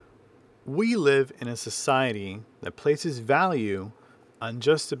We live in a society that places value on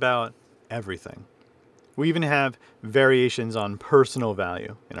just about everything. We even have variations on personal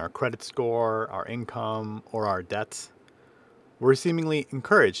value in our credit score, our income, or our debts. We're seemingly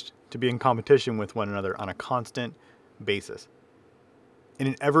encouraged to be in competition with one another on a constant basis. In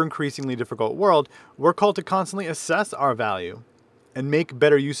an ever increasingly difficult world, we're called to constantly assess our value and make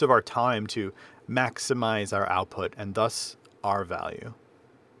better use of our time to maximize our output and thus our value.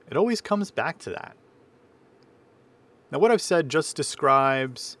 It always comes back to that. Now, what I've said just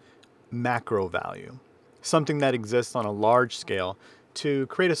describes macro value, something that exists on a large scale to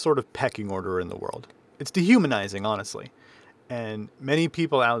create a sort of pecking order in the world. It's dehumanizing, honestly. And many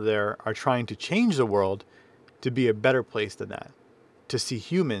people out there are trying to change the world to be a better place than that, to see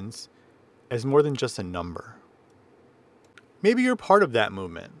humans as more than just a number. Maybe you're part of that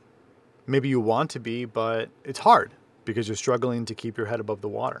movement. Maybe you want to be, but it's hard because you're struggling to keep your head above the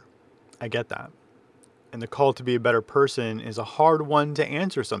water. I get that. And the call to be a better person is a hard one to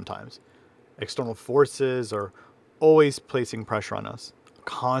answer sometimes. External forces are always placing pressure on us, a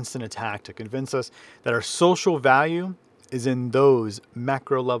constant attack to convince us that our social value is in those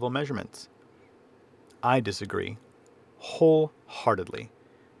macro level measurements. I disagree wholeheartedly.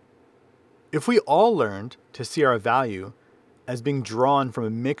 If we all learned to see our value as being drawn from a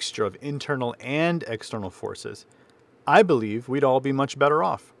mixture of internal and external forces, I believe we'd all be much better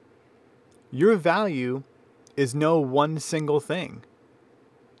off. Your value is no one single thing.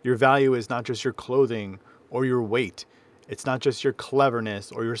 Your value is not just your clothing or your weight. It's not just your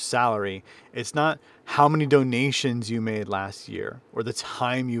cleverness or your salary. It's not how many donations you made last year or the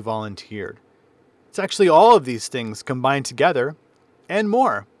time you volunteered. It's actually all of these things combined together and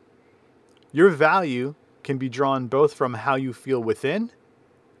more. Your value can be drawn both from how you feel within,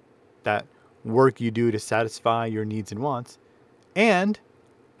 that work you do to satisfy your needs and wants, and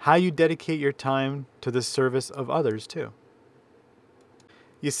how you dedicate your time to the service of others too.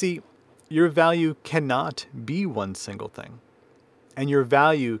 You see, your value cannot be one single thing, and your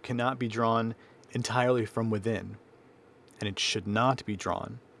value cannot be drawn entirely from within, and it should not be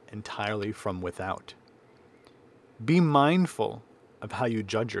drawn entirely from without. Be mindful of how you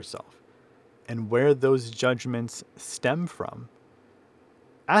judge yourself and where those judgments stem from.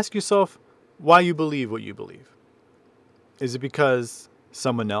 Ask yourself why you believe what you believe. Is it because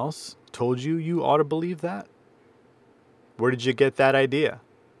someone else told you you ought to believe that? Where did you get that idea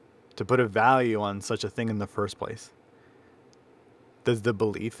to put a value on such a thing in the first place? Does the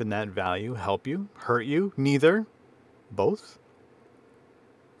belief in that value help you, hurt you, neither, both?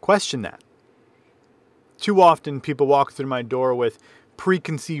 Question that. Too often people walk through my door with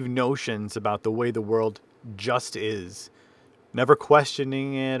preconceived notions about the way the world just is, never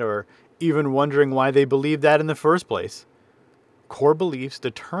questioning it or even wondering why they believe that in the first place. Core beliefs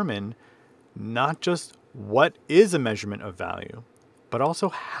determine not just what is a measurement of value, but also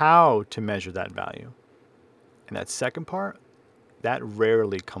how to measure that value. And that second part, that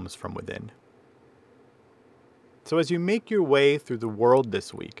rarely comes from within. So as you make your way through the world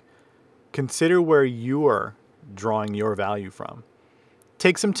this week, consider where you are drawing your value from.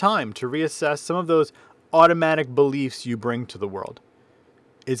 Take some time to reassess some of those automatic beliefs you bring to the world.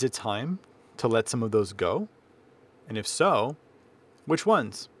 Is it time to let some of those go? And if so, which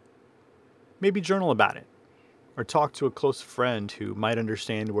ones? Maybe journal about it, or talk to a close friend who might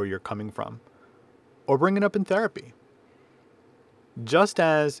understand where you're coming from, or bring it up in therapy. Just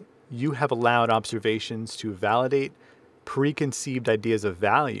as you have allowed observations to validate preconceived ideas of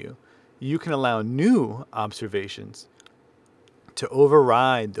value, you can allow new observations to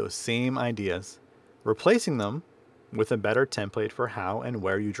override those same ideas, replacing them with a better template for how and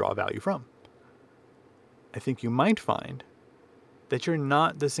where you draw value from. I think you might find that you're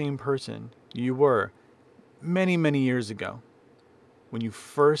not the same person you were many, many years ago when you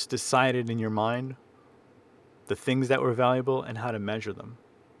first decided in your mind the things that were valuable and how to measure them.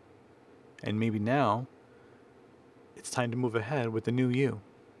 And maybe now it's time to move ahead with the new you.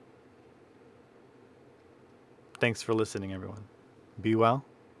 Thanks for listening, everyone. Be well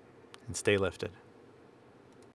and stay lifted.